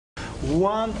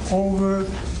1 over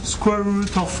square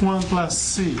root of 1 plus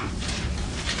c.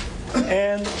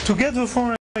 And to get the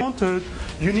formula I wanted,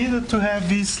 you needed to have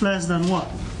this less than 1,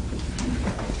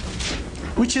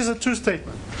 which is a true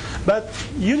statement. But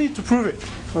you need to prove it.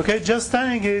 Okay, just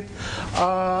telling it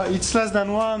it's less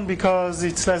than 1 because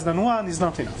it's less than 1 is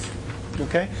not enough.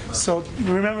 Okay, so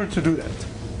remember to do that.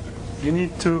 You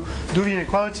need to do the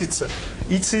inequality.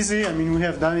 It's easy. I mean, we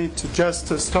have done it.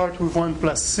 Just start with 1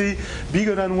 plus c,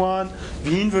 bigger than 1.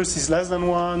 The inverse is less than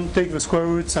 1. Take the square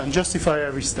roots and justify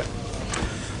every step.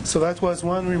 So that was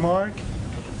one remark.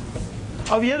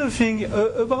 The other thing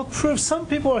about proof, some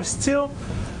people are still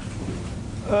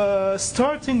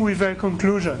starting with their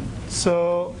conclusion.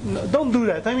 So don't do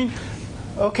that. I mean,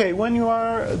 okay, when you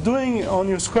are doing on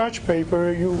your scratch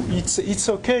paper, it's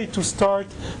okay to start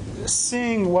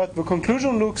seeing what the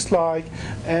conclusion looks like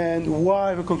and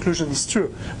why the conclusion is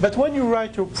true. But when you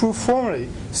write your proof formally,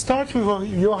 start with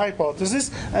your hypothesis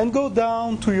and go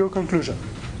down to your conclusion.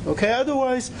 Okay,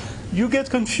 otherwise you get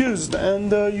confused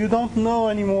and you don't know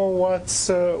anymore what's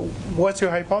your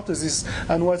hypothesis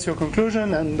and what's your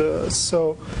conclusion, and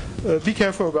so be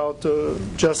careful about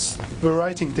just the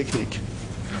writing technique.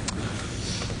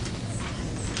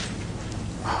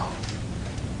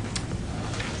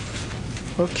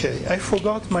 Okay, I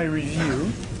forgot my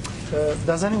review.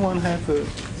 Does anyone have a...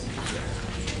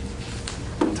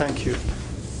 Thank you.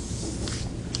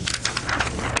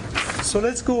 So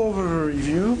let's go over a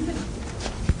review.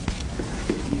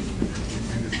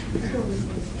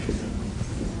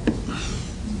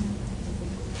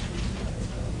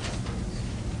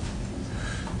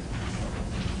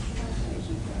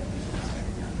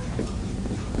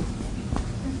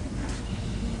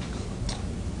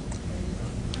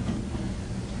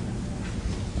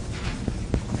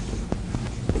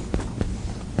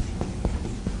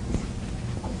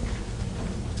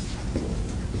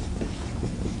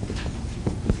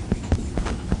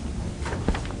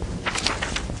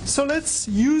 So let's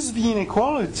use the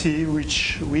inequality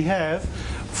which we have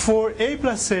for a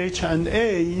plus h and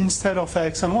a instead of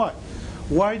x and y.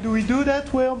 Why do we do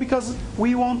that? Well, because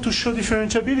we want to show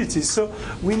differentiability. So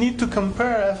we need to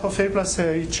compare f of a plus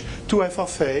h to f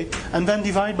of a and then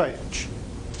divide by h.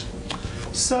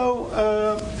 So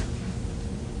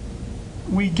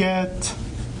we get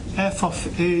f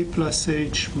of a plus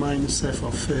h minus f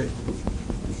of a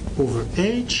over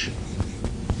h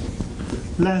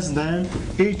less than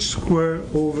h squared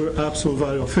over absolute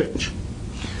value of h.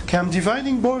 Okay, I'm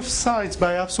dividing both sides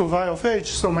by absolute value of h,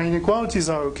 so my inequalities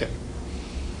are okay.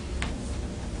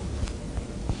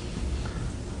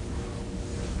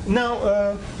 Now,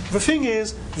 the thing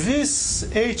is, this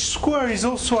h squared is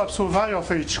also absolute value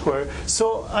of h squared,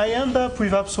 so I end up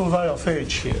with absolute value of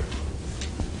h here.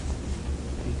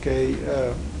 Okay,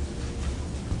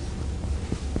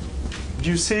 do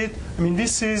you see it? I mean,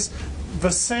 this is the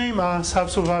same as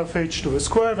absolute value of h to the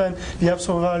square, then the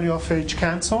absolute value of h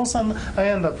cancels, and I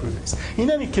end up with this. In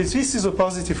any case, this is a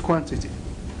positive quantity.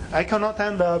 I cannot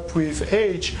end up with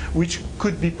h, which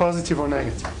could be positive or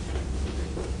negative.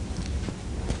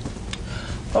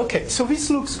 Okay, so this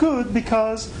looks good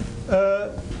because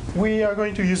we are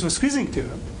going to use the squeezing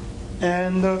theorem.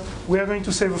 And we are going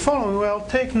to say the following. Well,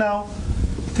 take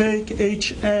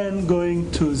hn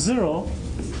going to 0,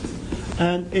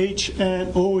 and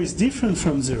hn always different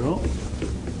from 0.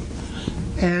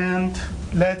 And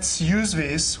let's use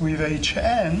this with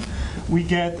hn. We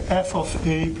get f of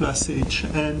a plus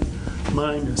hn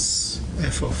minus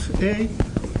f of a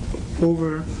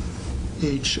over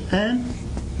hn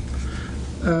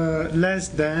less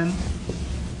than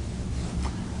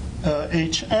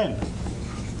hn.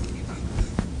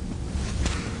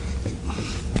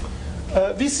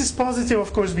 This is positive,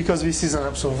 of course, because this is an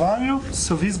absolute value,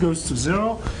 so this goes to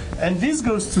 0, and this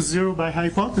goes to 0 by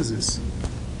hypothesis.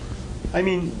 I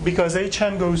mean, because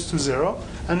hn goes to 0,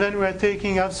 and then we are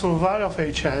taking absolute value of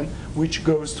hn, which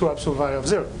goes to absolute value of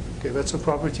 0. Okay, that's a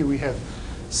property we have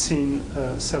seen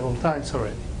several times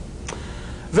already.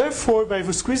 Therefore, by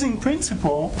the squeezing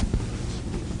principle,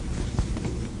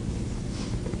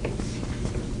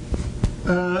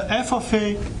 f of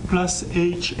a plus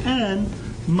hn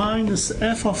minus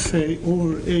f of a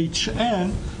over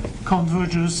hn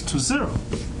converges to 0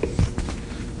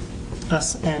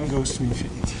 as n goes to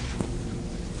infinity.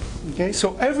 Okay,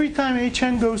 so every time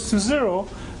hn goes to 0,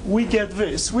 we get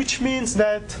this, which means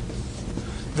that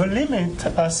the limit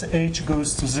as h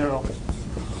goes to 0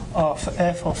 of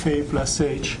f of a plus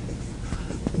h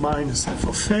minus f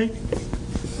of a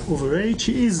over h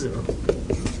is 0.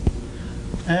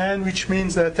 And which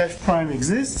means that f prime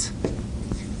exists,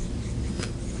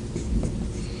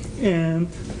 and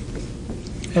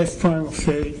if f prime of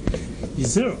a is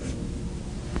 0.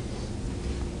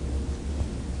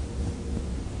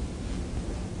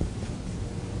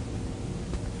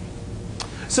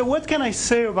 So what can I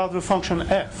say about the function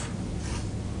f?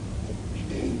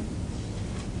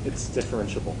 It's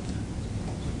differentiable.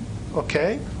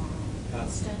 Okay.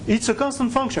 It's a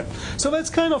constant function. So that's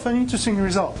kind of an interesting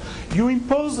result. You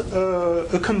impose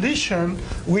a condition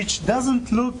which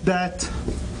doesn't look that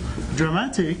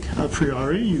dramatic a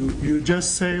priori. You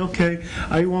just say, okay,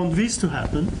 I want this to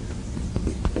happen.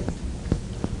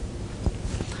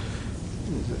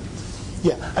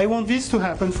 Yeah, I want this to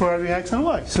happen for every x and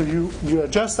y. So you are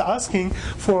just asking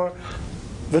for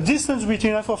the distance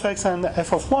between f of x and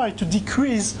f of y to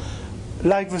decrease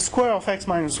like the square of x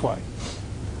minus y.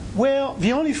 Well,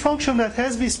 the only function that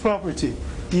has this property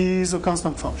is a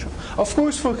constant function. Of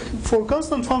course, for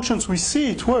constant functions, we see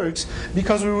it works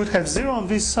because we would have 0 on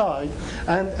this side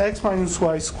and x minus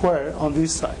y squared on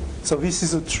this side. So this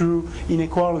is a true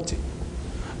inequality.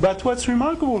 But what's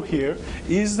remarkable here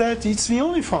is that it's the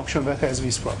only function that has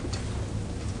this property.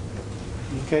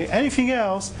 Okay, anything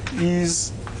else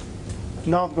is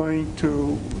not going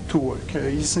to work.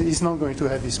 It's not going to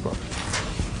have this property.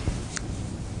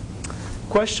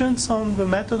 Questions on the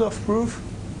method of proof?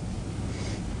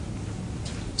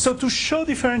 So to show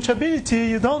differentiability,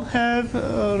 you don't have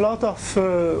a lot of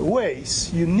ways.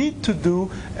 You need to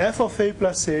do f of a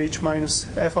plus h minus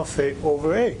f of a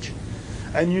over h.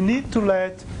 And you need to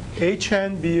let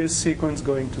hn be a sequence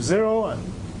going to 0. And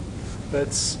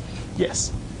that's,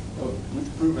 yes? Well,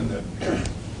 we've proven that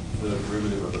the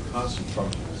derivative of a constant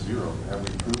function is 0. Have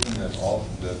we proven that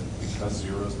because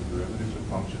 0 is the derivative, the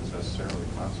function is necessarily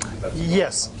constant?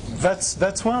 Yes,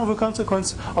 that's one of the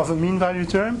consequences of a mean value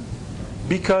term.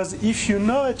 Because if you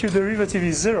know that your derivative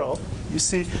is 0, you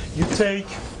see, you take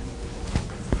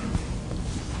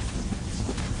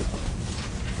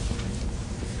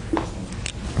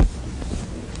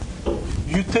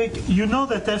you know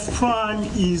that f prime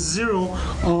is 0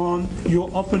 on your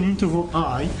open interval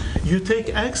I. You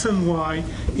take x and y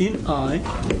in I.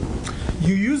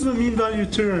 You use the mean value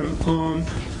term on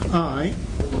I.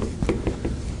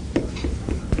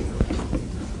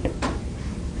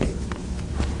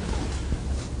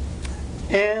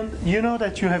 And you know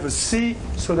that you have a c,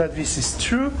 so that this is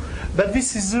true, but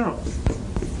this is 0.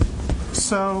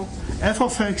 So f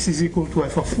of x is equal to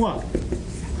f of y.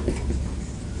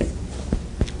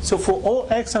 So for all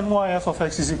x and y, f of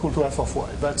x is equal to f of y.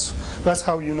 That's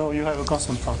how you know you have a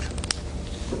constant function.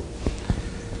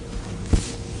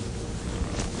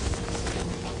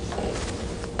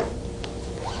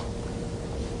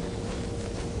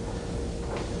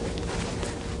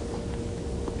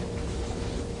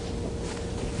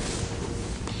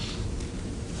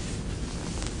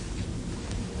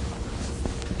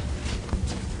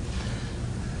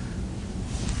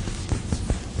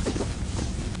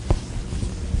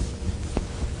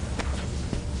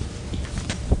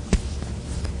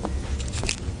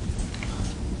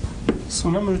 So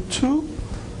number 2,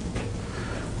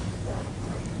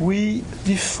 we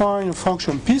define a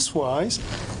function piecewise.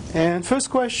 And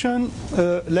first question,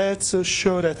 let's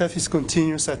show that f is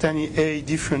continuous at any a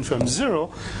different from 0.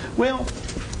 Well,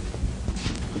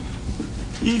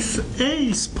 if a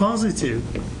is positive,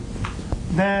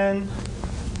 then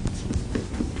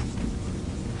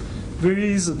there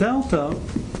is a delta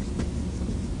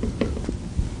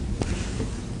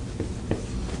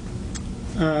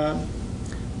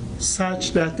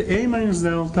such that a minus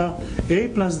delta, a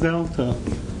plus delta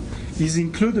is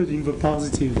included in the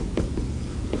positive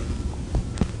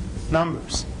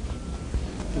numbers.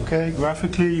 Okay,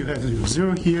 graphically you have your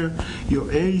 0 here,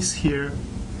 your a is here,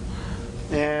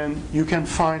 and you can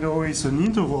find always an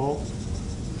interval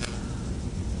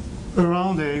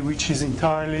around a which is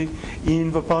entirely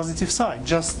in the positive side.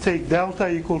 Just take delta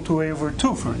equal to a over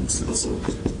 2, for instance.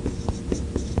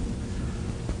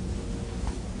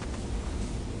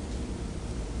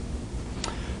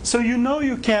 So you know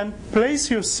you can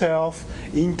place yourself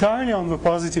entirely on the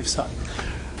positive side.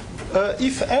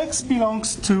 If x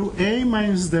belongs to a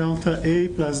minus delta, a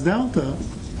plus delta,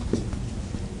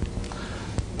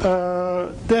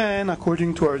 then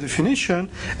according to our definition,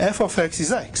 f of x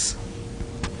is x.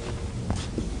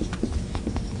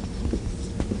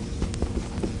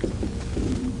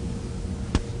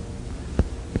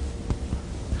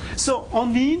 So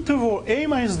on the interval a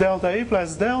minus delta, a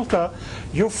plus delta,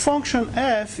 your function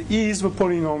f is the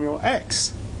polynomial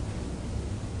x.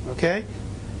 Okay?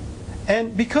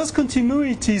 And because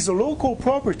continuity is a local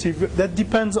property that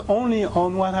depends only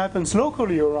on what happens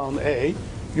locally around a,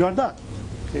 you are done.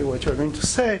 Okay, what you're going to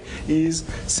say is,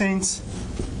 since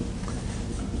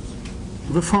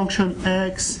the function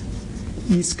x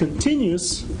is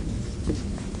continuous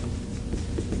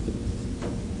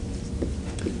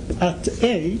at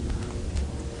a,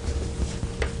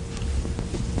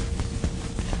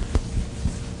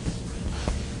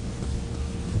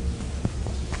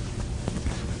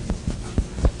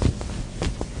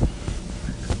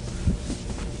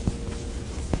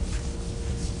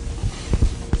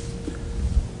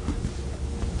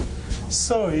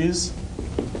 so is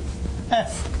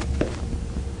f.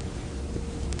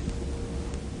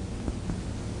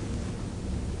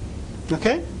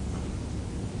 Okay?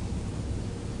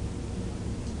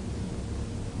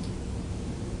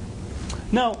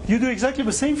 Now, you do exactly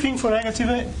the same thing for negative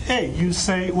a. You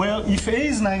say, well, if a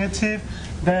is negative,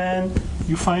 then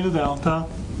you find a delta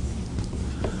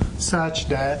such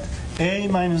that a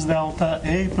minus delta,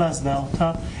 a plus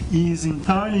delta is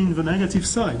entirely in the negative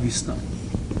side this time.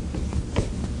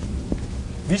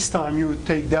 This time you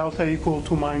take delta equal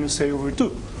to minus a over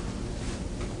 2.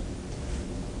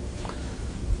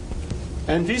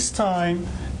 And this time,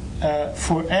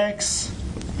 for x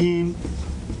in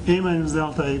a minus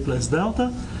delta, a plus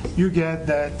delta, you get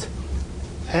that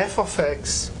f of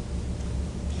x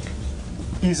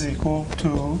is equal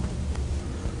to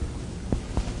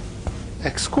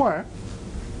x squared.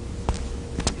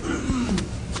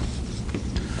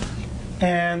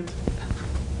 And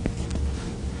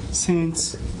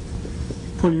since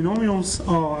polynomials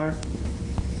are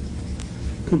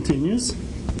continuous,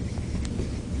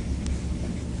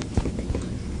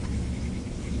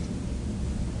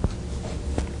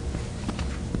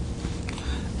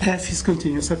 f is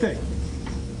continuous at a.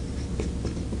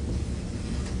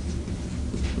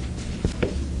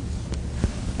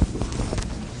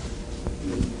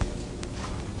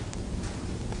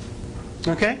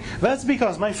 Okay? That's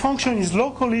because my function is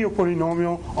locally a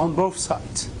polynomial on both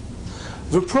sides.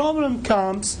 The problem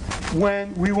comes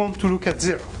when we want to look at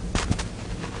 0.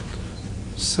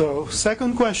 So,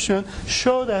 second question,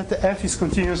 show that f is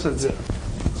continuous at 0.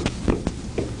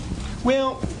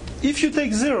 Well, if you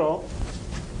take 0,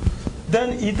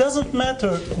 then it doesn't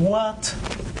matter what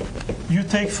you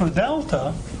take for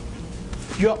delta,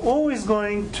 you're always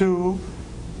going to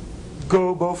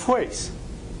go both ways.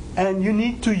 And you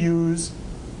need to use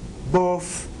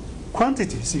both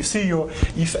quantities. You see,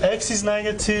 if x is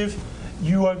negative,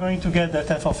 you are going to get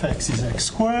that f of x is x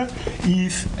squared.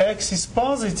 If x is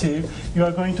positive, you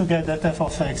are going to get that f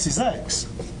of x is x.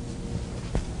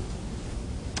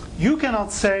 You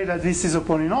cannot say that this is a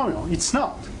polynomial. It's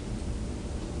not.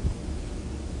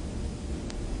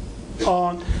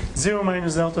 On 0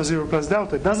 minus delta, 0 plus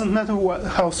delta, it doesn't matter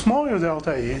how small your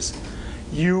delta is,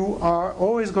 you are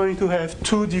always going to have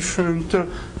two different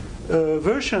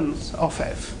versions of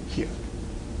f here,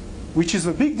 which is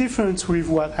a big difference with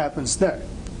what happens there.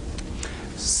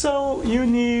 So you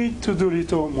need to do a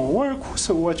little more work.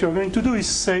 So what you're going to do is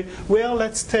say, well,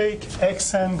 let's take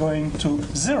xn going to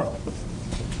 0.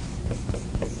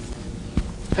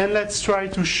 And let's try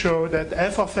to show that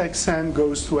f of xn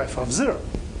goes to f of 0.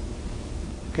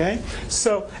 Okay?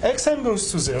 So xn goes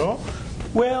to 0.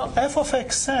 Well, f of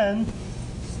xn,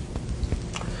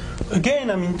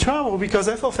 again, I'm in trouble because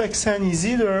f of xn is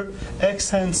either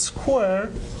xn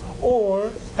squared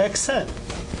or xn.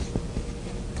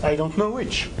 I don't know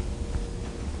which.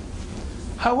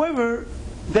 However,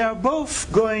 they are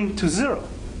both going to 0.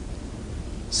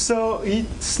 So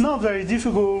it's not very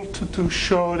difficult to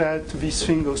show that this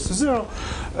thing goes to 0.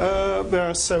 There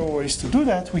are several ways to do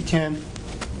that. We can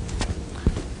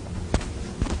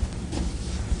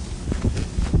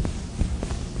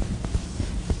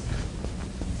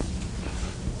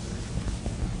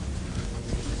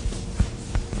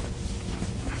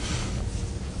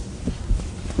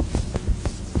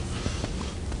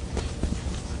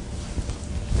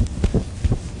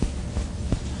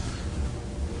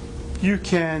you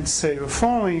can say the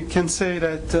following. You can say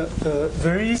that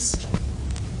there is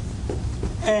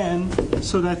n,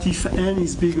 so that if n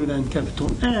is bigger than capital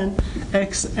N,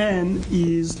 xn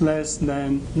is less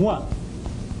than 1.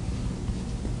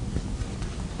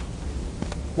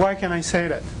 Why can I say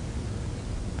that?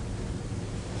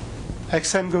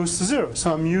 Xn goes to 0.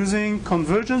 So I'm using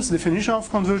convergence, definition of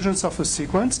convergence of a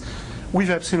sequence with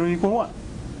epsilon equal 1.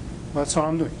 That's what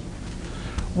I'm doing.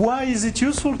 Why is it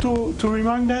useful to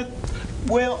remark that?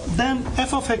 Well, then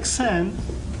f of xn,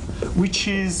 which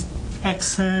is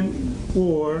xn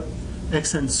or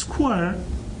xn squared,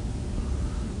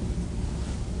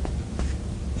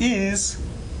 is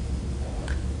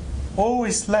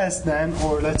always less than,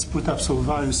 or let's put absolute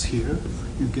values here,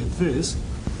 you get this,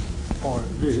 or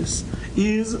this,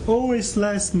 is always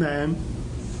less than.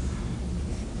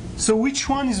 So which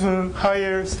one is the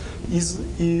highest is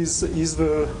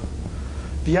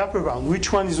the upper bound.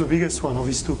 Which one is the biggest one of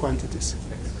these two quantities?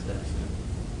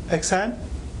 Xn?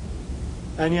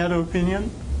 Any other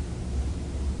opinion?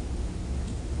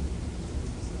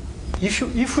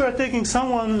 If we are taking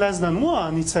someone less than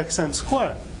 1, it's xn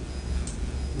squared.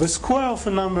 The square of a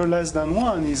number less than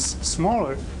 1 is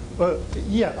smaller.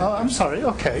 I'm sorry.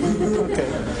 Okay.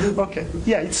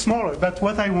 Yeah, it's smaller, but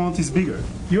what I want is bigger.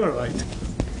 You are right.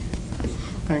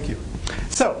 Thank you.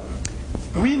 So,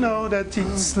 we know that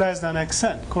it's less than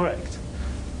xn, correct.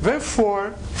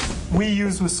 Therefore, we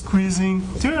use the squeezing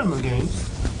theorem again,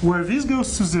 where this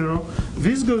goes to 0,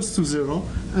 this goes to 0,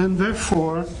 and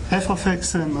therefore f of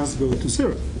xn must go to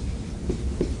 0.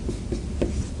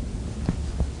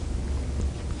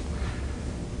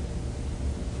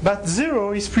 But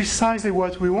 0 is precisely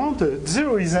what we wanted.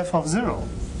 0 is f of 0.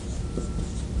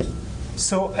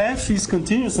 So f is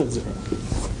continuous at 0.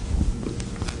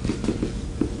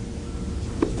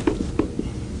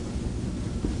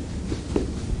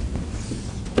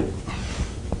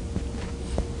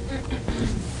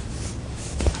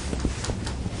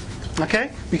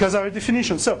 Okay? Because our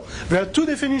definition. So there are two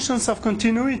definitions of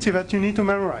continuity that you need to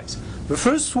memorize. The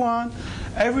first one,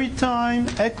 every time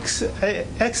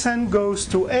xn goes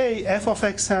to a, f of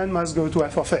xn must go to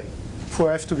f of a,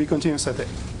 for f to be continuous at a.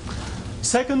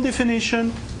 Second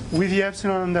definition, with the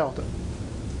epsilon and delta.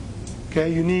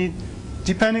 Okay? You need,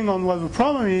 depending on what the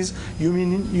problem is, you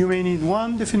may need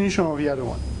one definition or the other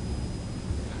one.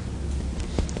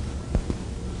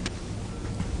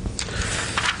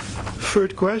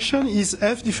 Third question, is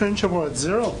f differentiable at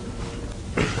 0?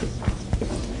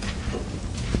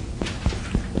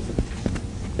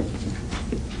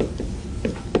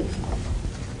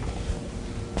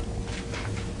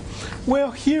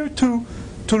 Well, here to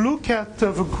look at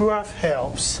the graph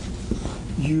helps.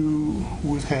 You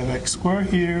would have x squared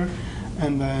here,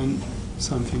 and then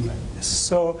something like this.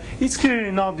 So it's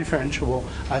clearly not differentiable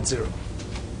at 0.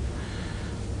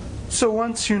 So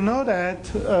once you know that,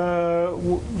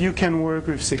 you can work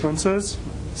with sequences.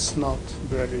 It's not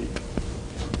very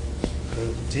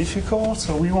difficult.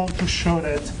 So we want to show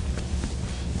that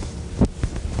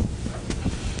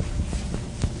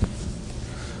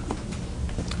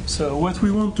so what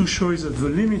we want to show is that the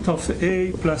limit of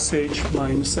a plus h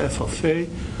minus f of a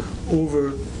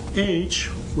over h,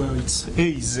 well, it's a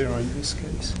is 0 in this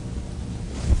case.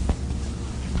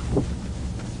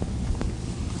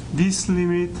 This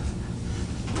limit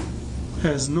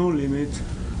has no limit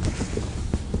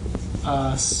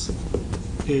as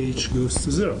h goes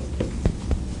to 0.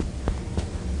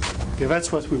 Okay,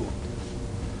 that's what we want.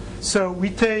 So we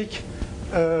take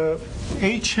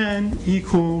hn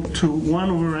equal to 1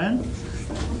 over n,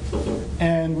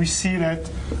 and we see that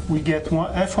we get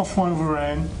f of 1 over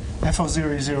n, f of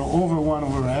 0 is 0 over 1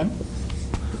 over n,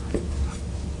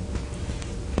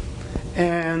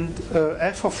 and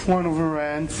f of 1 over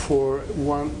n for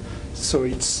 1, so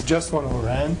it's just 1 over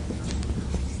n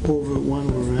over 1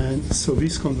 over n, so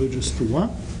this converges to 1.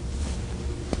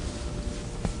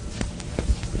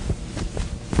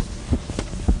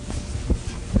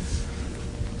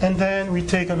 And then we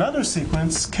take another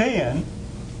sequence, kn.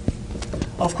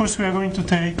 Of course, we are going to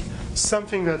take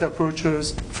something that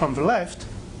approaches from the left,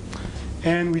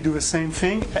 and we do the same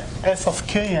thing, f of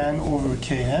kn over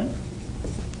kn.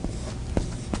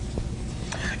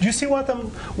 You see why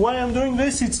I'm doing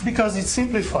this? It's because it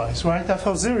simplifies, right? F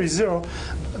of 0 is 0.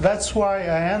 That's why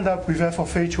I end up with f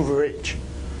of h over h.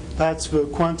 That's the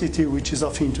quantity which is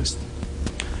of interest.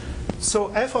 So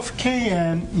f of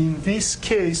kn in this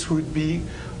case would be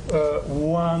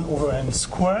 1 over n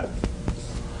squared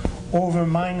over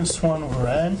minus 1 over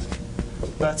n.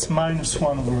 That's minus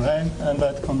 1 over n, and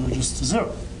that converges to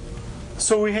 0.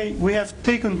 So we have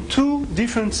taken two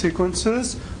different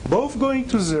sequences, both going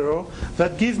to 0,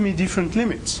 that give me different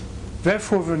limits.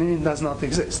 Therefore, the limit does not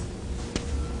exist.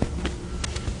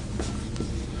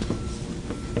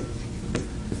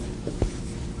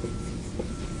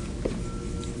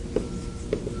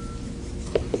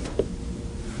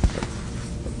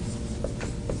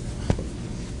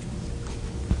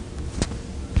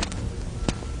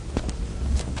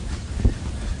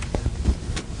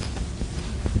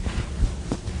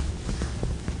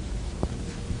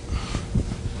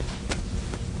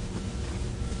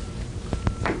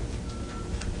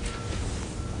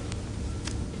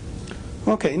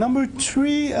 Okay, number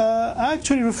 3,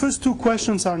 actually the first two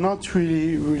questions are not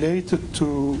really related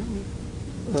to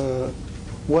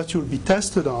what you'll be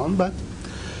tested on, but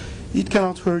it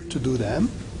cannot hurt to do them.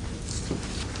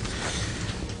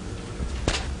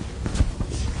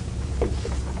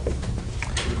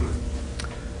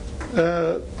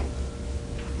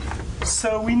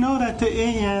 So we know that the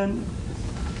an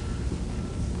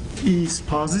is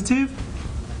positive,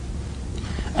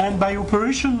 and by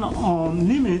operation on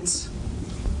limits,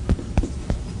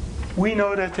 we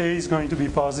know that A is going to be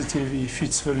positive if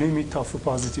it's the limit of a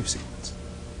positive sequence.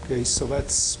 Okay, so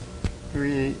that's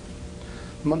really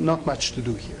not much to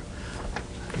do here.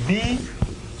 B,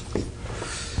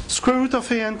 square root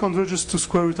of an converges to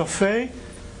square root of a.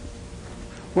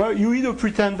 Well, you either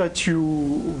pretend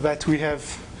that we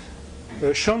have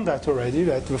shown that already,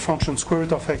 that the function square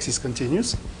root of x is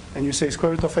continuous, and you say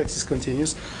square root of x is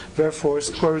continuous, therefore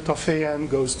square root of an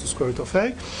goes to square root of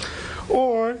a,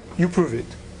 or you prove it,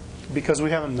 because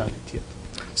we haven't done it yet.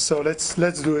 So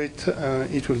let's do it.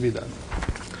 It will be done.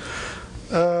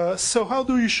 So how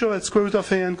do you show that square root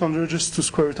of an converges to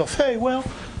square root of a? Well,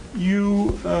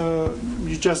 you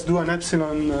just do an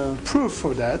epsilon proof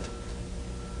for that.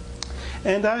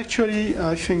 And actually,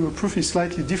 I think the proof is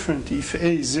slightly different if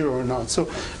a is 0 or not. So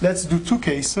let's do two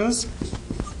cases.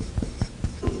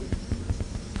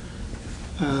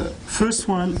 First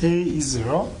one, a is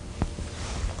 0.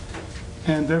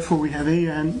 And therefore, we have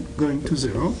an going to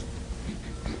 0.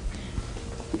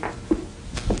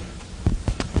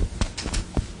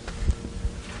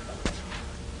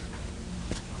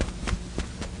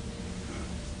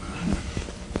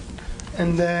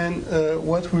 And then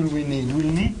what will we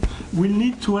need? We'll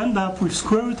need to end up with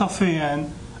square root of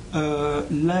an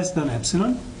less than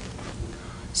epsilon.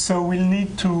 So we'll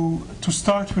need to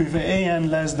start with an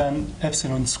less than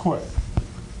epsilon squared.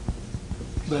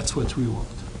 That's what we want.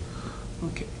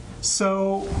 Okay.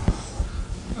 So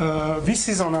this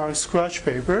is on our scratch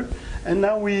paper, and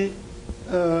now we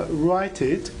write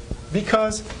it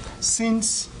because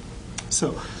since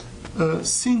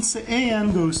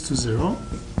an goes to 0,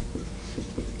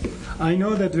 I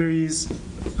know that there is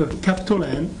a capital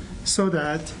N, so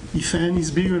that if n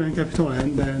is bigger than capital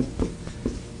N, then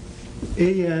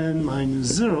an minus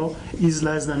 0 is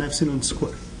less than epsilon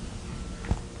squared.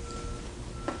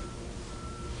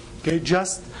 Okay,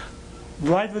 just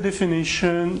write the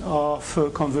definition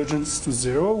of convergence to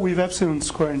 0 with epsilon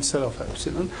squared instead of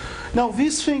epsilon. Now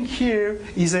this thing here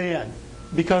is an,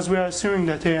 because we are assuming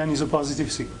that an is a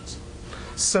positive sequence.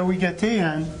 So we get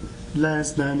an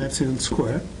less than epsilon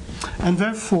squared. And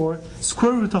therefore,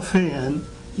 square root of an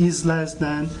is less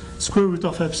than square root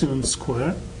of epsilon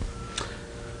squared.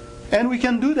 And we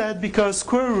can do that because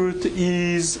square root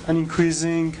is an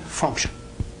increasing function.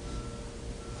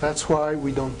 That's why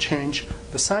we don't change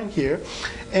the sign here.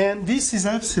 And this is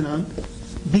epsilon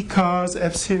because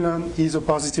epsilon is a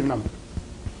positive number.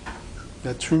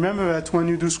 But remember that when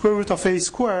you do square root of a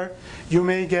squared, you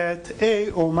may get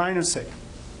a or minus a,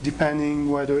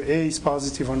 depending whether a is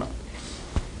positive or not.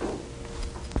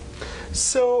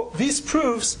 So this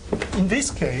proves, in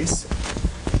this case,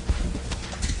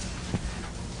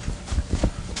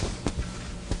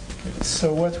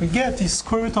 so what we get is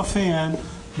square root of an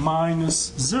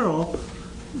minus 0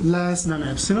 less than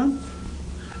epsilon,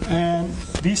 and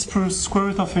this proves square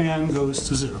root of an goes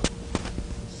to 0.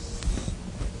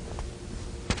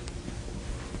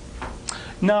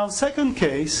 Now, second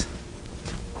case,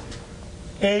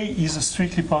 a is a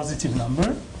strictly positive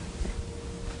number.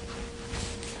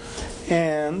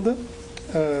 And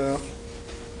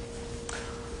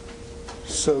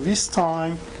so this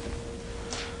time,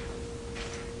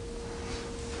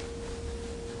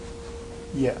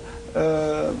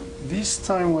 this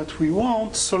time what we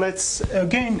want, so let's,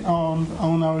 again,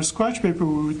 on our scratch paper,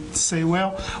 we would say,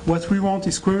 well, what we want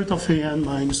is square root of an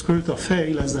minus square root of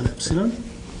a less than epsilon.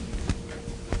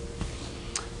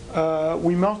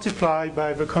 We multiply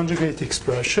by the conjugate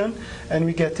expression, and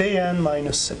we get an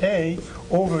minus a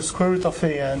over square root of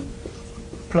an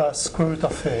plus square root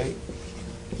of a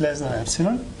less than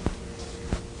epsilon.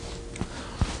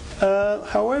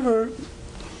 However,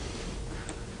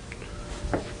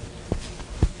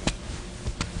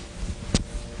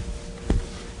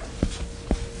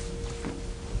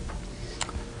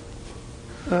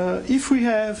 if we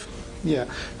have,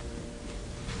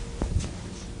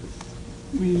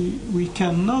 we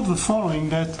can note the following,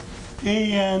 that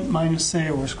an minus a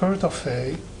over square root of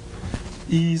a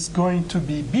is going to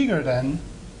be bigger than,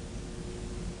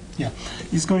 an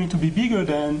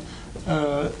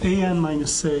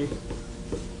minus a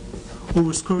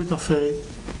over square root of a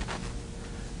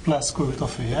plus square root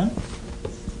of an.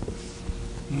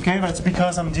 Okay, that's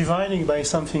because I'm dividing by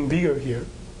something bigger here,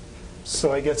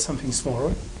 so I get something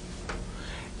smaller.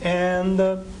 And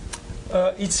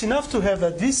it's enough to have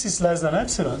that this is less than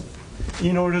epsilon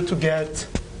in order to get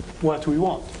what we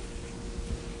want.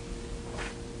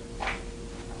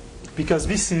 Because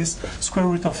this is square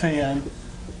root of an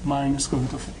minus square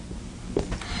root of a.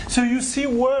 So you see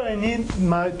where I need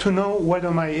to know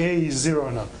whether my A is 0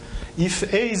 or not. If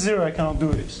A is 0, I cannot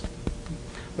do this.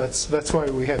 That's why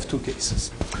we have two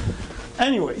cases.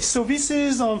 Anyway, so this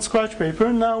is on scratch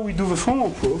paper. Now we do the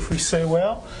formal proof. We say,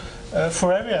 well,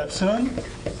 for every epsilon,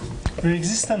 there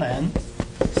exists an n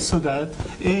so that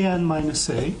an minus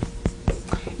a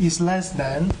is less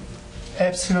than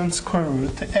epsilon square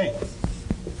root a.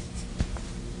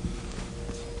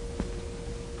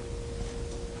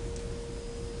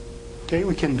 Okay,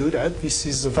 we can do that. This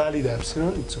is a valid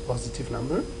epsilon. It's a positive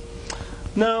number.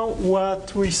 Now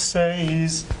what we say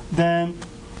is then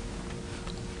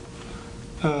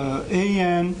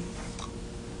an,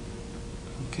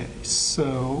 okay,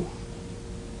 so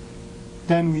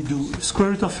then we do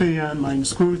square root of an minus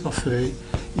square root of a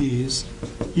is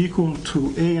equal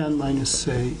to an minus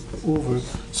a over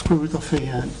square root of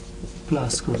an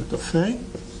plus square root of a,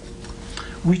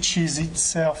 which is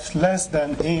itself less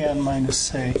than an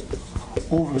minus a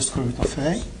over square root of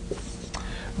a,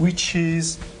 which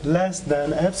is less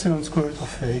than epsilon square root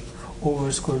of a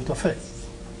over square root of a,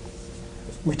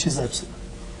 which is epsilon.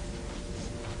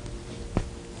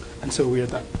 And so we are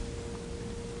done.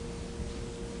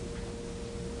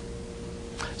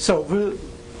 So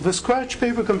the scratch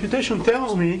paper computation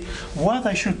tells me what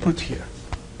I should put here.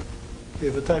 Okay,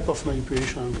 the type of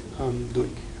manipulation I'm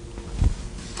doing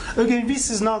here. Again, this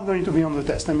is not going to be on the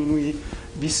test. I mean, we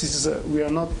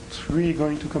are not really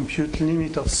going to compute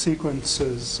limit of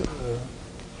sequences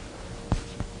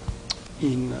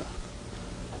in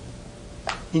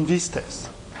this test.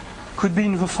 Could be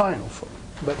in the final form,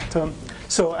 but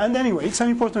so, and anyway, it's an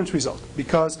important result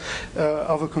because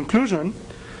of a conclusion,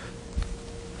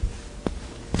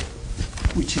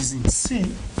 which is in C.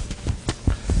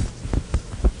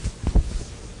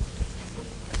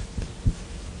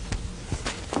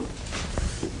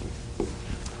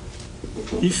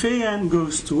 If an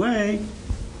goes to a,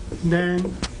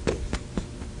 then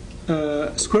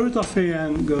square root of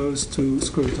an goes to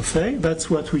square root of a. That's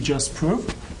what we just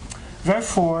proved.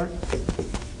 Therefore,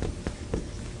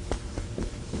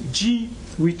 g,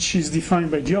 which is defined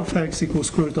by g of x equals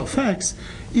square root of x,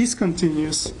 is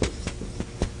continuous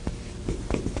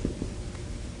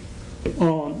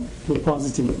on the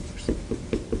positive numbers.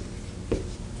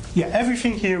 Yeah,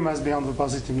 everything here must be on the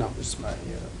positive numbers.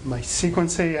 My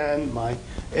sequence an, my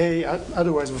a,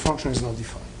 otherwise the function is not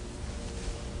defined.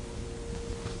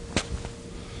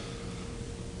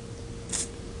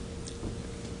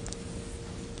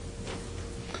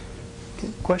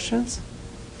 Okay, questions?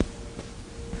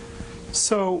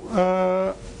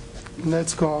 So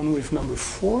let's go on with number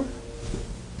 4.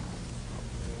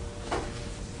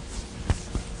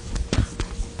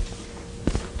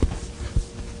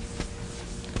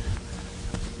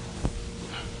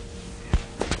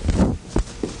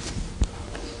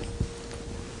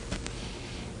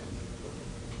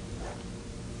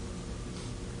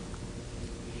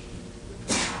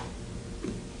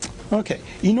 Okay,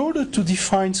 in order to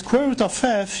define square root of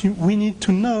f, we need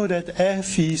to know that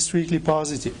f is strictly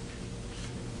positive.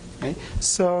 Okay?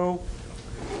 So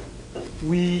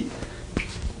we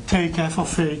take f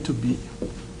of a to be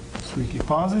strictly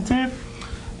positive,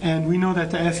 and we know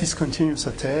that f is continuous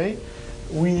at a.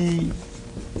 We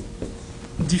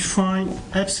define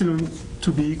epsilon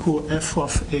to be equal f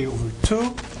of a over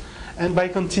 2, and by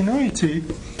continuity,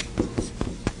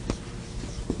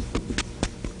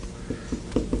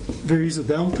 there is a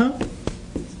delta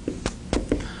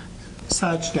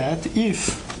such that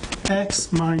if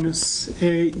x minus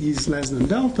a is less than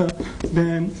delta,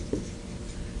 then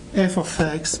f of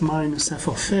x minus f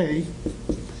of a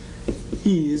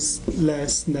is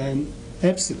less than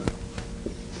epsilon,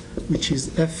 which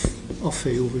is f of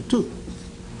a over 2.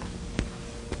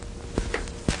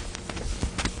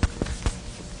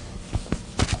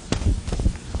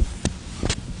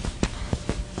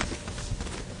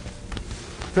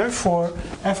 Therefore,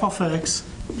 f of x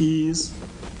is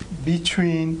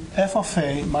between f of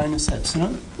a minus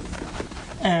epsilon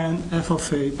and f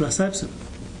of a plus epsilon.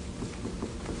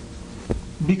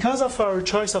 Because of our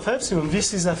choice of epsilon,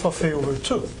 this is f of a over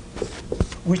 2,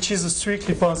 which is a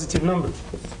strictly positive number.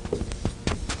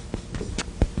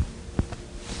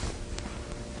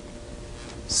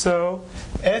 So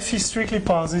f is strictly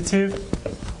positive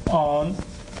on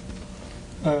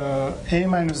a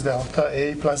minus delta,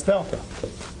 a plus delta.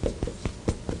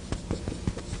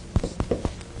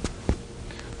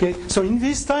 Okay, so in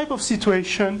this type of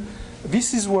situation,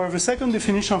 this is where the second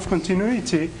definition of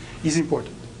continuity is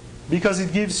important, because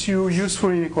it gives you useful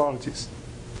inequalities.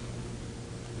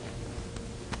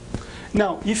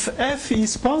 Now, if f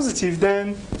is positive,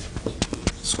 then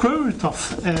square root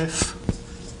of f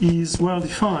is well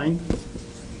defined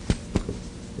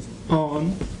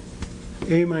on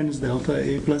a minus delta,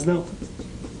 a plus delta.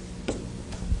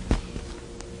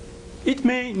 It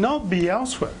may not be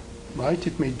elsewhere, right?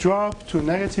 It may drop to a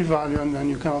negative value, and then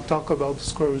you cannot talk about the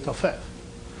square root of f.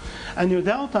 And your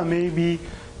delta may be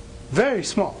very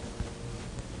small,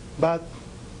 but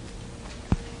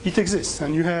it exists,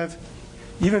 and you have,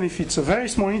 even if it's a very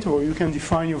small interval, you can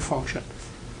define your function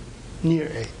near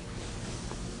a.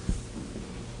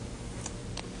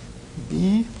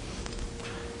 B.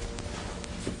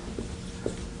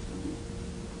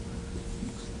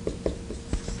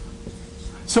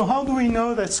 So how do we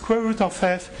know that square root of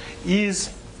f is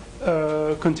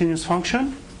a continuous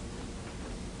function?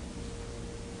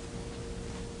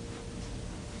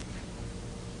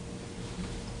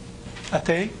 At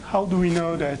a, how do we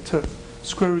know that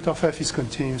square root of f is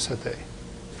continuous at a?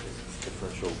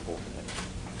 Differentiable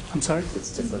at I'm sorry? a.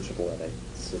 It's differentiable at a,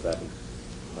 so that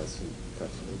implies some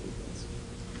practical difference.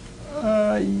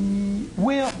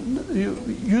 Well,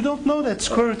 you don't know that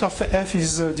square root of f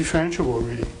is differentiable,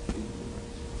 really.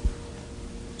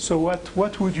 So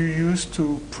what would you use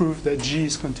to prove that g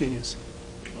is continuous?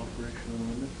 Operational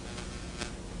limit.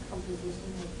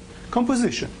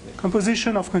 Composition.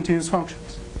 Composition of continuous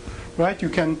functions. Right? You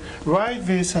can write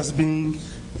this as being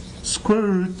square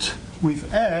root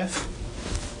with f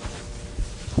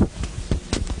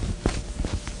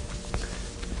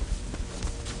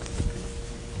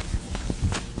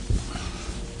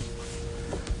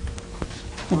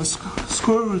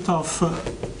square root of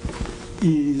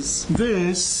is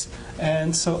this,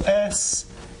 and so s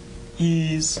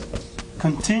is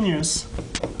continuous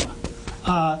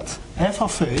at f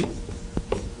of a,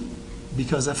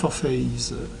 because f of a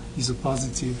is a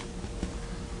positive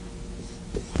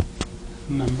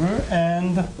number,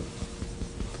 and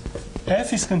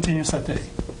f is continuous at a.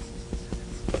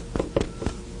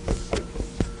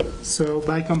 So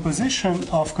by composition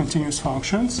of continuous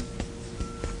functions,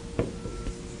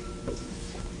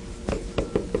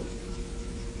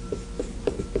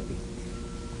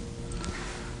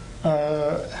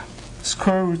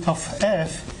 square root of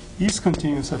f is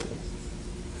continuous at a.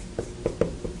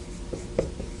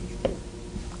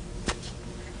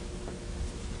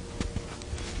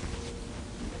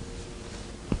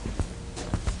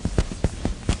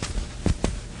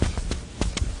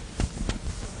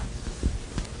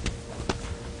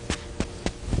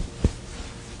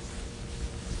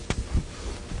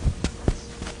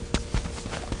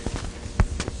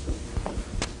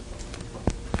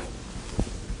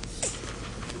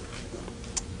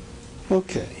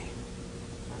 Okay.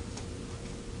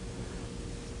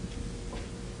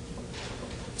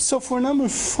 So for number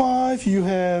 5, you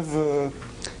have a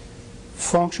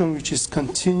function which is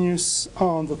continuous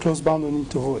on the closed bounded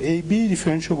interval AB,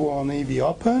 differentiable on AB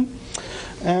open.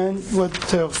 And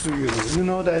what else do you know? You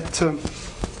know that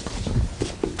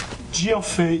g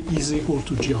of A is equal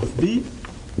to g of B.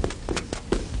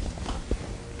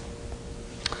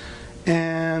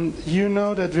 And you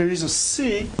know that there is a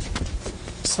C,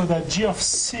 so that g of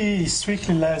C is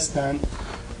strictly less than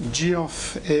g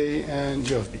of A and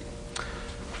g of B.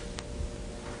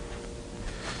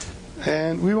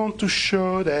 And we want to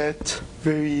show that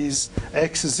there is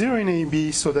x0 in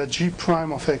AB, so that g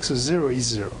prime of x0 is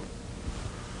 0.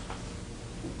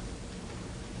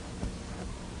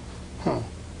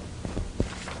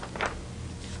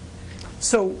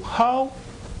 So how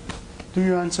do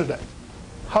you answer that?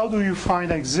 How do you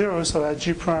find x0 so that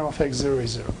g prime of x0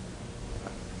 is 0?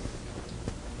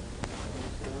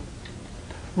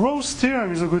 Rolle's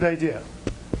theorem is a good idea.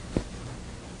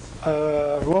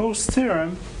 Rolle's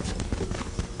theorem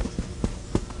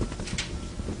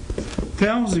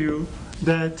tells you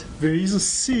that there is a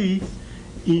C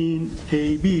in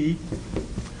AB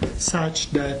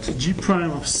such that g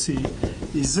prime of C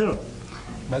is 0.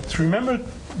 But remember,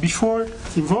 before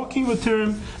invoking the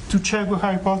theorem, to check the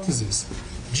hypothesis.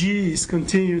 G is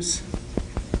continuous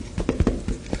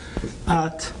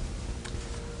at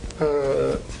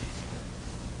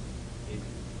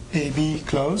AB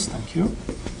closed, thank you,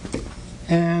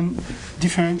 and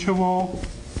differentiable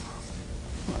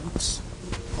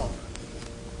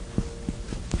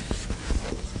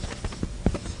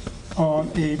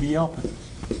on AB open.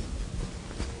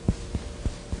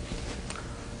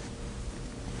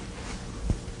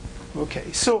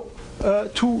 Okay, so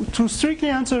to strictly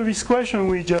answer this question,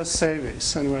 we just say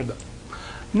this and we're done.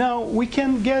 Now we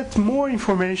can get more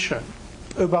information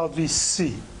about this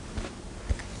C.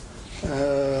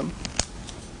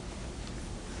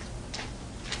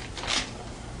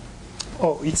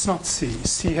 Oh, it's not C.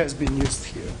 C has been used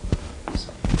here.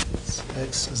 So it's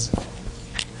X0.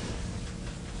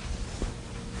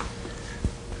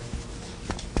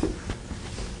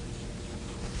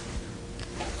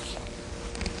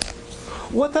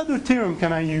 What other theorem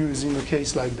can I use in a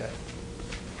case like that?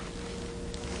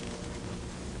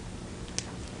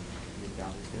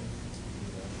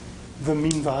 The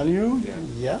mean value?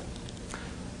 Yeah.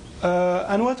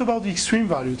 And what about the extreme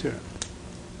value theorem?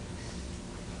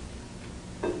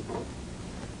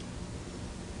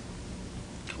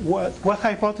 What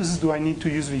hypothesis do I need to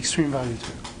use the extreme value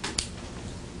theorem?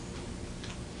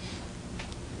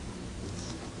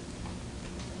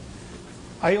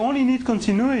 I only need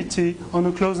continuity on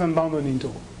a closed and bounded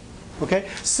interval. Okay?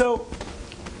 So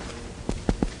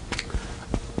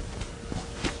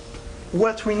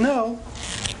what we know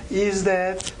is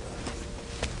that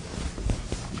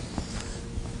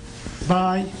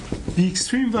by the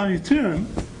extreme value theorem,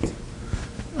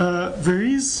 there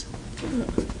is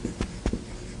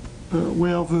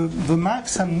well, the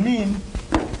max and min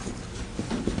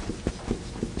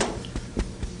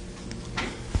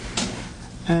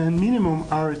and minimum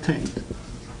are attained.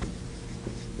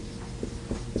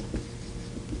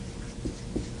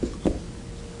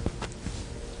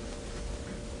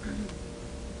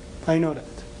 I know that.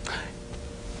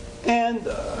 And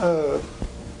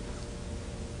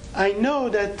I know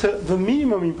that the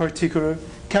minimum in particular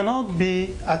cannot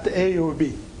be at A or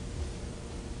B.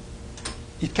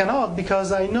 It cannot,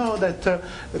 because I know that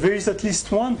there is at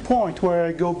least one point where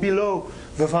I go below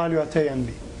the value at A and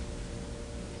B.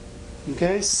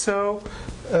 Okay, so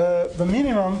the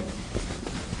minimum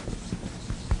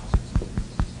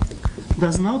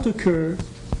does not occur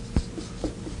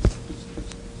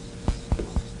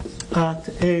at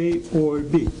A or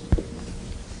B.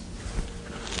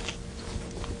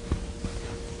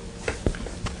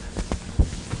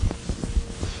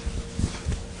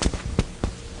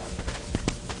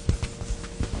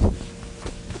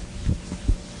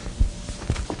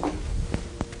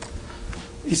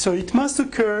 So it must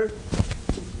occur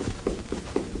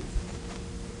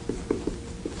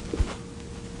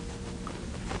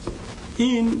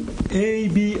in A,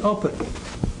 B open.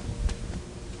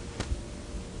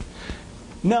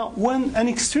 Now, when an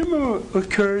extremum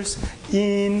occurs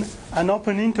in an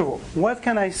open interval, what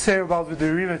can I say about the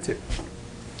derivative?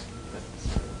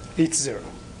 It's 0.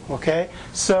 Okay,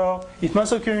 so it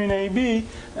must occur in A, B,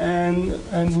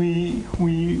 and we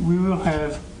will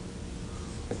have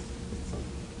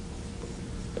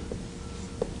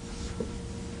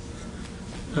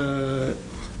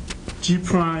g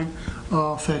prime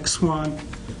of x1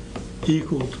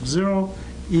 equal to 0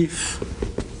 if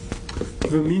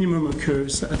the minimum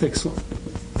occurs at x1.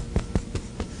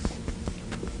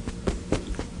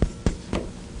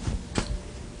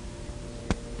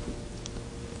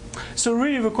 So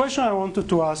really the question I wanted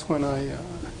to ask when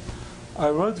I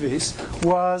wrote this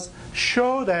was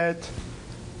show that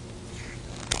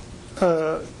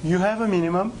you have a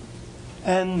minimum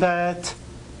and that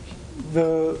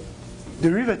the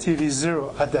derivative is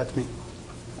 0 at that mean.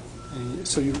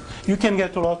 So you can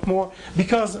get a lot more,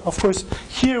 because of course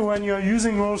here when you're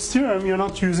using Rolle's theorem you're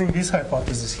not using this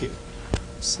hypothesis here.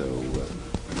 So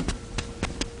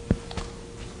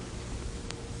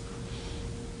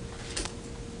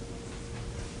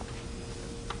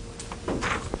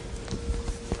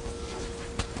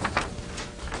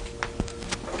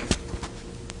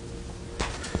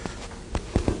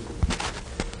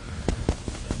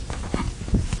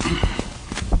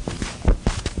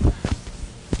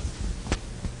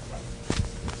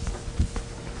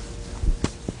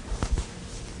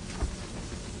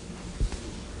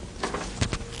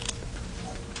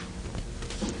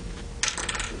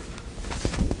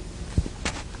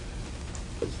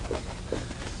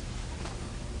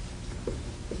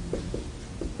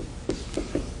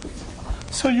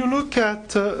So you look at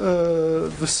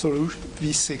the solution,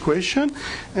 this equation,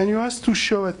 and you ask to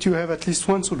show that you have at least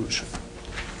one solution.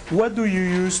 What do you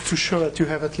use to show that you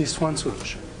have at least one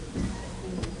solution?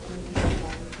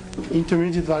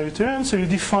 Intermediate value theorem. So you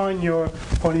define your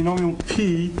polynomial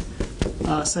P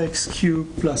as x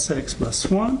cubed plus x plus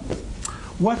 1.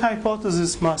 What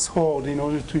hypothesis must hold in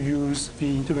order to use the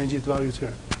intermediate value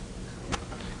theorem?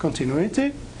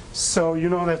 Continuity. So you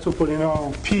know that the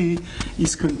polynomial P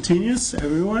is continuous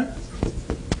everywhere.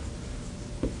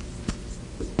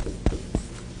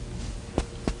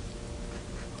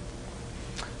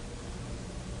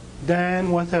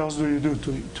 Then what else do you do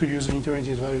to use the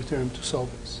intermediate value theorem to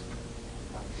solve this?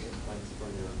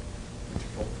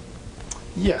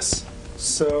 Yes.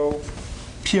 So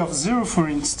P of 0, for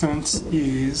instance,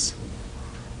 is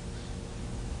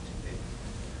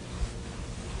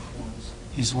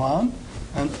 1.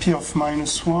 And P of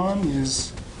minus 1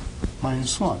 is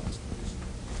minus 1.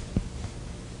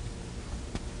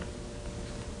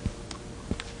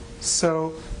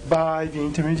 So by the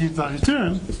intermediate value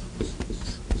theorem,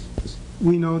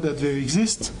 we know that there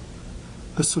exists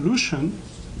a solution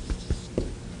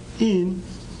in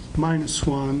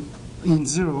 -1, in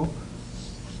 0,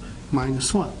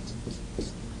 -1.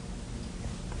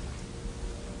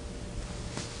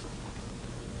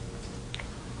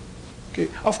 Okay.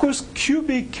 Of course,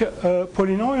 cubic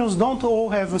polynomials don't all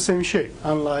have the same shape,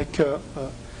 unlike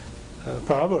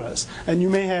parabolas. And you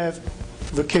may have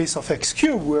the case of x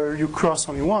cubed, where you cross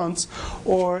only once,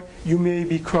 or you may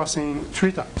be crossing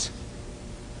 3 times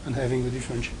and having the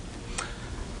differential.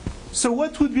 So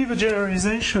what would be the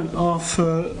generalization of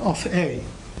A?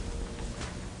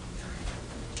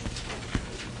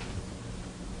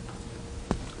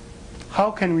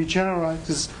 How can we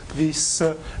generalize this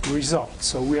result?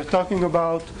 So we are talking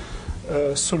about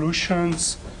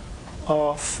solutions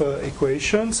of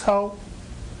equations. How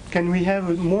can we have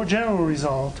a more general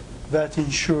result that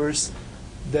ensures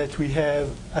that we have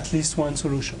at least one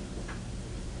solution?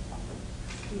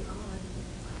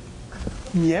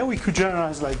 Yeah, we could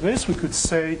generalize like this. We could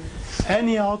say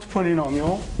any odd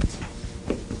polynomial,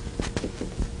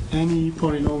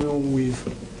 with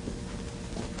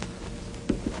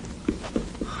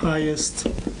highest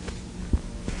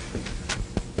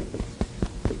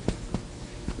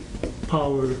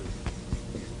power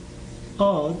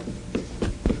odd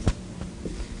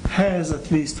has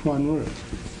at least one root.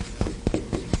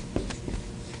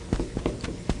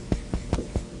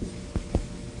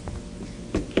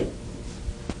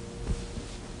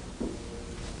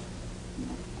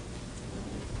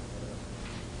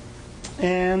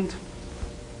 And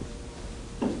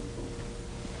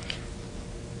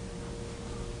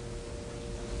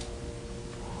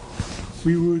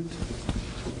we would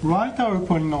write our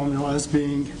polynomial as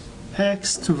being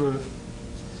x to the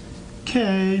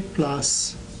k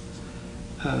plus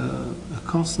a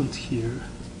constant here,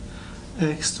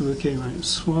 x to the k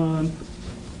minus 1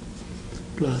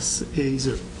 plus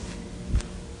a0,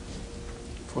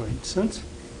 for instance.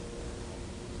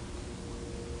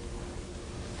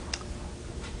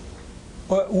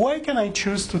 Why can I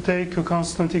choose to take a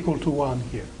constant equal to 1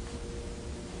 here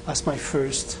as my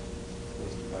first?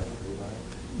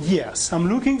 Yes, I'm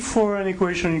looking for an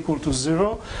equation equal to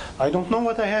 0. I don't know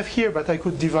what I have here, but I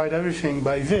could divide everything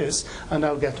by this, and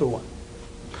I'll get a 1.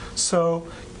 So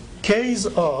k is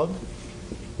odd.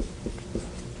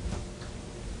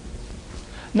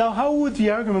 Now, how would the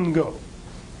argument go?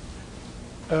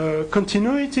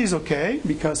 Continuity is okay,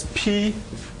 because P,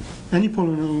 any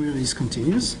polynomial, is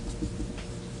continuous.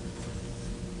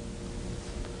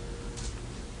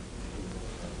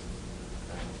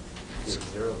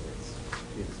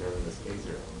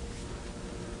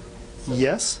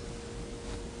 Yes.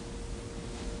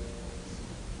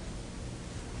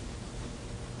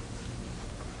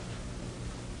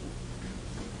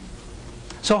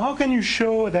 So how can you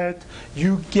show that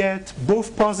you get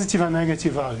both positive and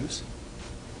negative values?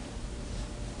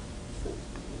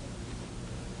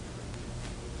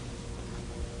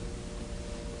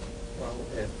 Well,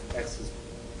 if x is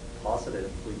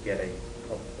positive, we get a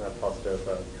positive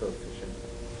coefficient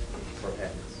for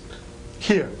x.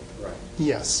 Here? Right.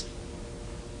 Yes.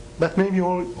 But maybe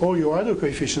all your other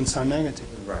coefficients are negative.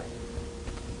 Right.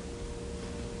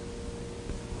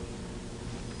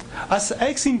 As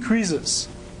x increases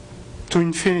to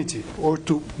infinity or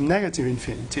to negative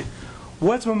infinity,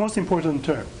 what's the most important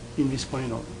term in this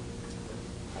polynomial?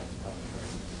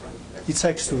 It's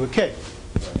x to the k.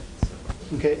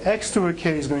 Okay, x to the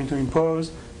k is going to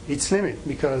impose its limit,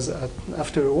 because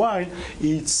after a while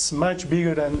it's much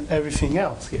bigger than everything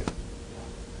else here.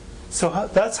 So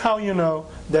that's how you know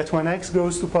that when x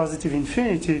goes to positive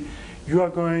infinity, you are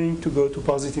going to go to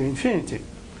positive infinity.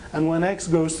 And when x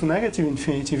goes to negative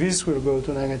infinity, this will go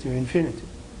to negative infinity.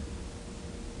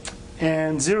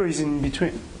 And 0 is in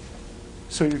between.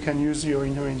 So you can use your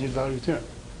intermediate value term.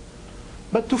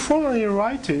 But to formally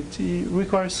write it, it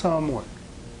requires some work.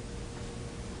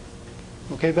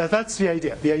 Okay, but that's the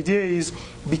idea. The idea is,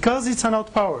 because it's an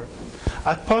odd power,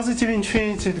 at positive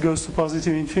infinity it goes to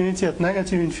positive infinity, at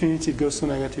negative infinity it goes to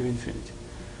negative infinity.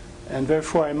 And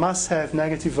therefore I must have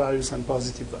negative values and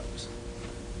positive values.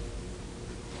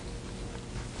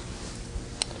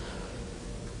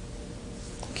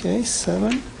 Okay,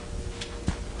 7.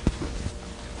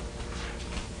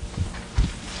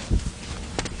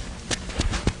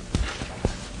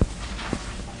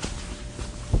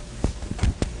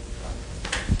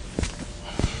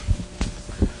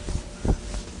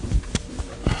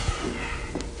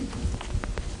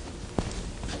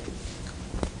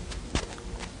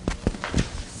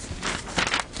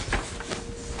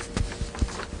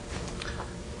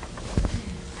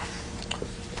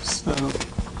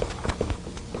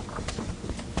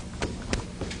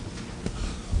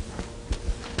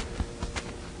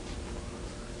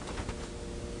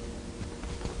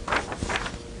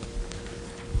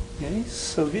 Okay,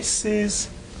 so this is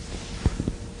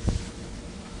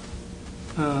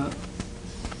a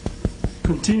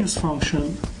continuous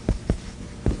function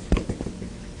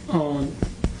on,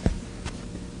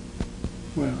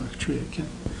 well, actually I can,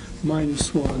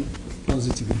 -1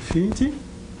 positive infinity.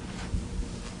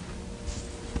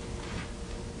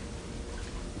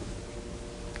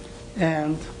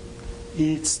 And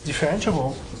it's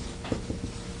differentiable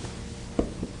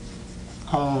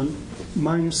on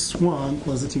 -1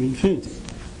 positive infinity.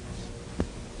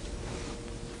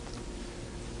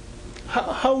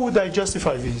 How would I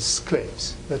justify these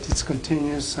claims that it's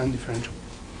continuous and differentiable?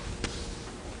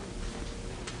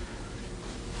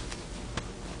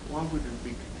 Why would it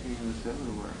be continuous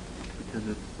everywhere? Because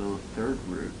it's the third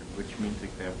root, which means it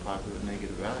can have positive and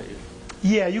negative values.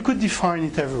 Yeah, you could define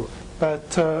it everywhere,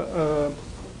 but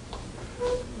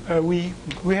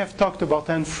we have talked about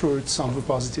n fruits on the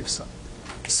positive side,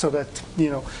 so that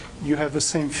you have the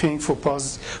same thing for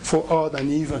odd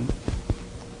and even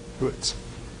roots.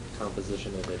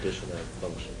 Composition and addition of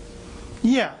functions.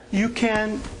 Yeah, you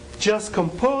can just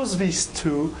compose these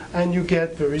two, and you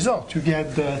get the result. You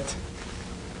get that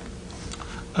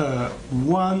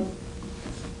 1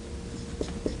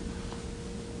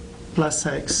 plus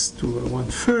x to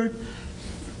 1/3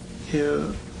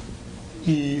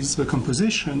 is the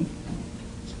composition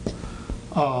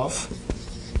of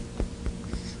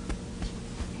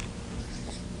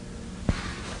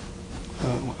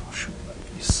well, I should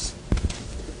like this.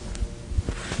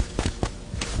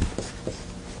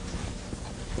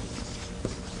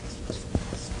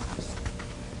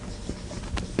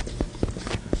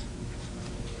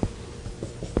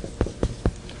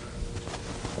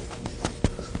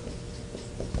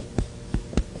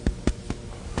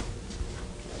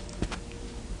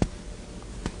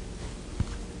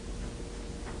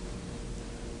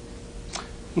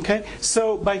 Okay,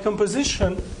 so by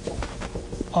composition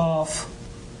of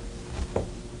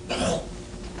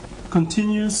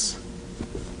continuous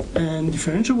and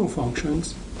differentiable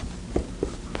functions,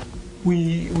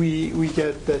 we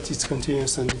get that it's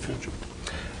continuous and differentiable.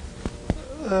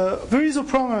 There is a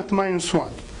problem at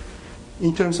 -1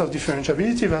 in terms of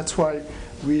differentiability. That's why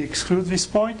we exclude this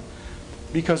point,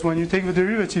 because when you take the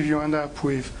derivative, you end up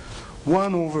with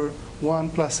 1 over 1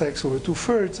 plus x over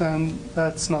 2/3, and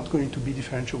that's not going to be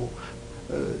differentiable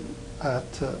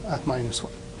at -1.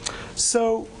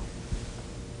 So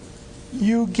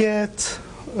you get,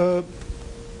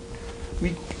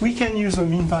 we can use a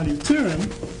mean value theorem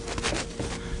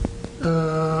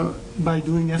by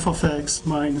doing f of x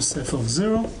minus f of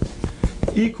 0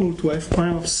 equal to f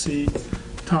prime of c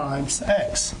times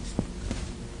x.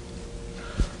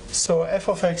 So f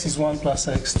of x is 1 plus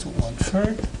x to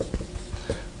 1/3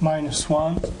 minus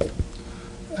 1.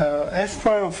 F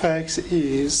prime of x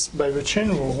is, by the chain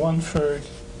rule, 1/3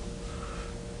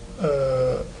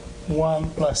 1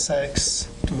 plus x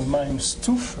to the minus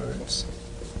 2/3.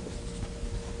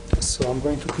 So I'm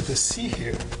going to put a c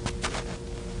here,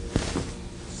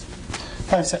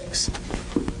 times x.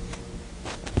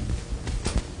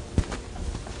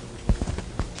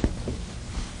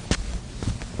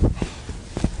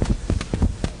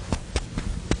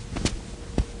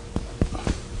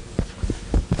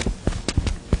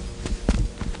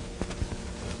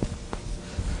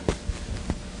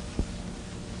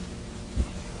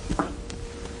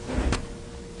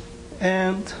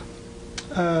 And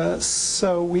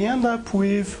so we end up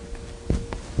with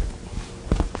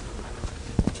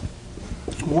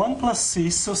 1 plus c.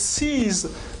 So c is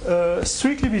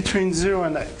strictly between 0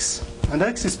 and x. And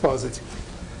x is positive.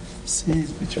 C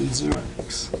is between 0 and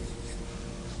x.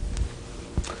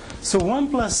 So 1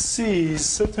 plus c is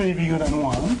certainly bigger than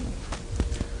 1.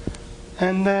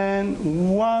 And then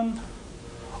 1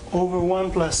 over 1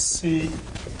 plus c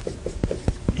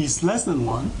is less than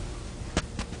 1.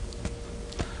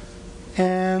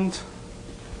 And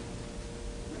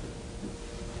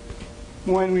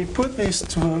when we put this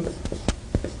to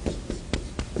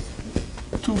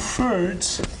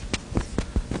 2/3,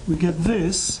 we get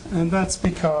this, and that's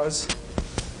because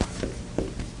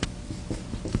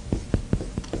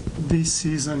this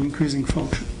is an increasing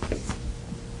function,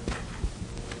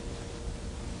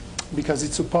 because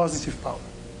it's a positive power.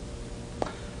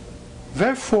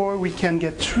 Therefore, we can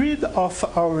get rid of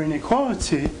our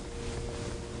inequality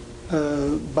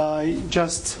by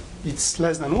just it's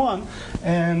less than 1,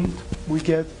 and we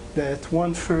get that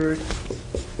 1/3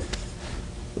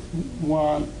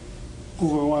 1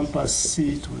 over 1 plus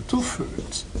c to the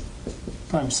 2/3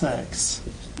 times x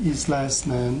is less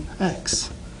than x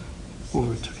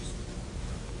over 3.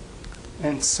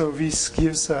 And so this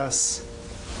gives us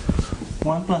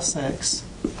 1 plus x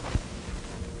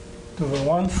to the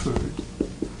 1/3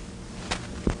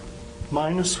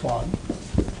 minus 1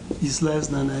 is less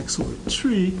than x over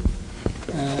 3,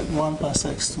 and 1 plus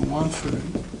x to 1/3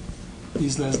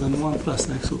 is less than 1 plus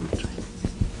x over 3.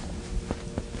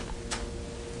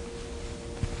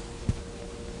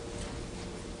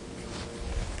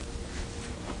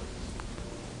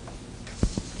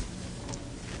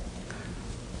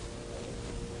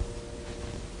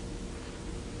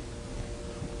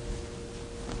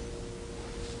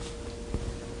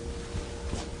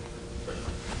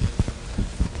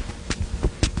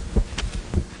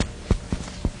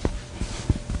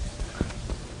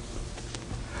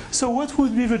 So what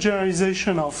would be the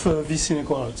generalization of this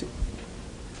inequality?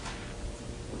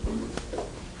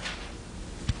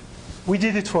 We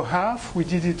did it for half, we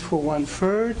did it for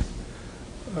 1/3.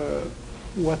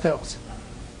 What else?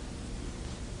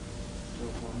 So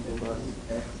 1 plus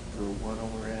x to 1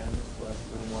 over n is less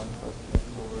than 1 plus x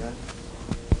over n.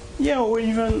 Yeah, or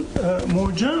even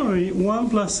more generally, 1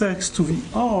 plus x to the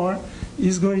r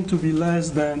is going to be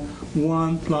less than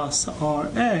 1 plus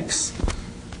rx.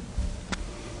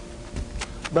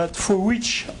 But for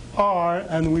which r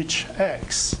and which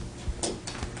x?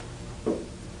 R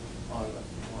less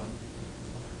than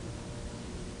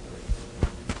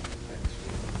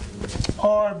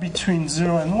 1. R between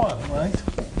 0 and 1, right?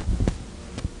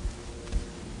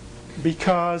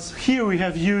 Because here we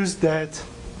have used that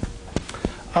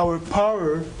our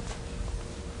power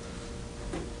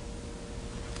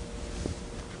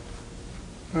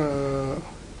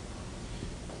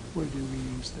where do we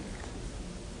use that?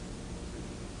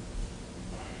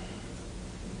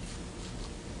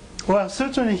 Well,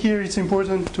 certainly here it's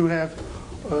important to have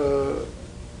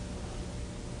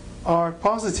r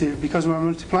positive because we're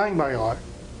multiplying by r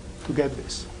to get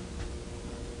this.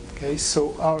 Okay,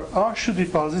 so our r should be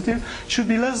positive, should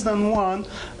be less than 1.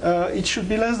 It should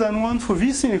be less than 1 for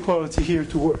this inequality here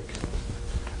to work.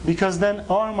 Because then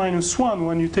r minus 1,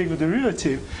 when you take the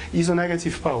derivative, is a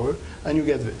negative power, and you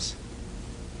get this.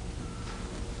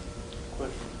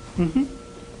 Question.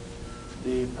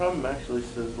 The problem actually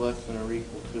says less than or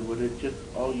equal to. Would it just,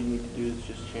 all you need to do is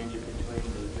just change it between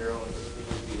the 0 and the it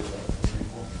would be less than or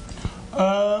equal?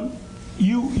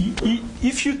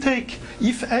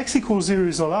 If x equals 0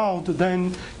 is allowed,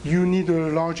 then you need a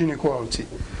large inequality.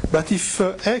 But if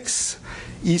x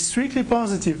is strictly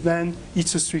positive, then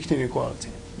it's a strict inequality.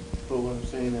 But what I'm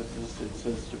saying is it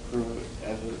says to prove it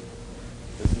as it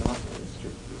is not a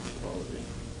strict inequality.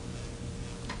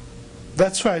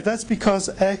 That's right. That's because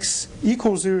x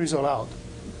equals 0 is allowed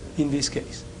in this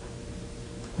case.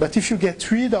 But if you get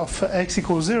rid of x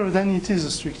equals 0, then it is a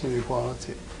strict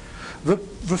inequality. The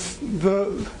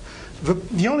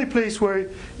only place where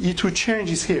it would change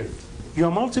is here. You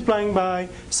are multiplying by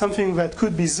something that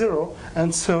could be 0,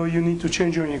 and so you need to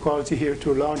change your inequality here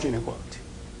to a large inequality.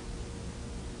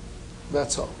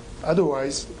 That's all.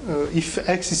 Otherwise, if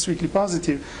x is strictly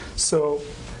positive, so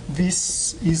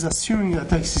this is assuming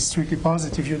that x is strictly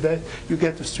positive, you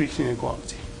get a strict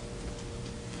inequality.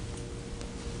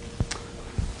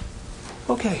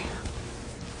 Okay.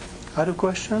 Other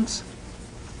questions?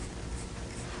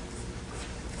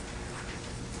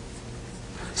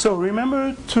 So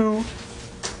remember to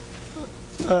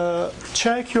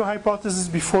check your hypothesis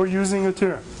before using a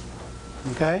theorem.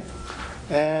 Okay?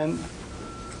 And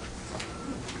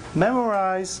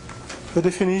memorize the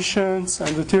definitions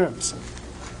and the theorems.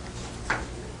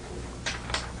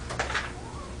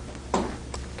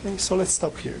 Okay, so let's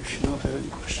stop here if you don't have any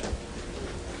question.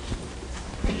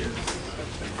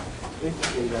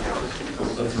 Basically, that's just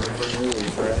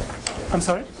a I'm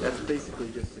sorry? That's basically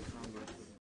just a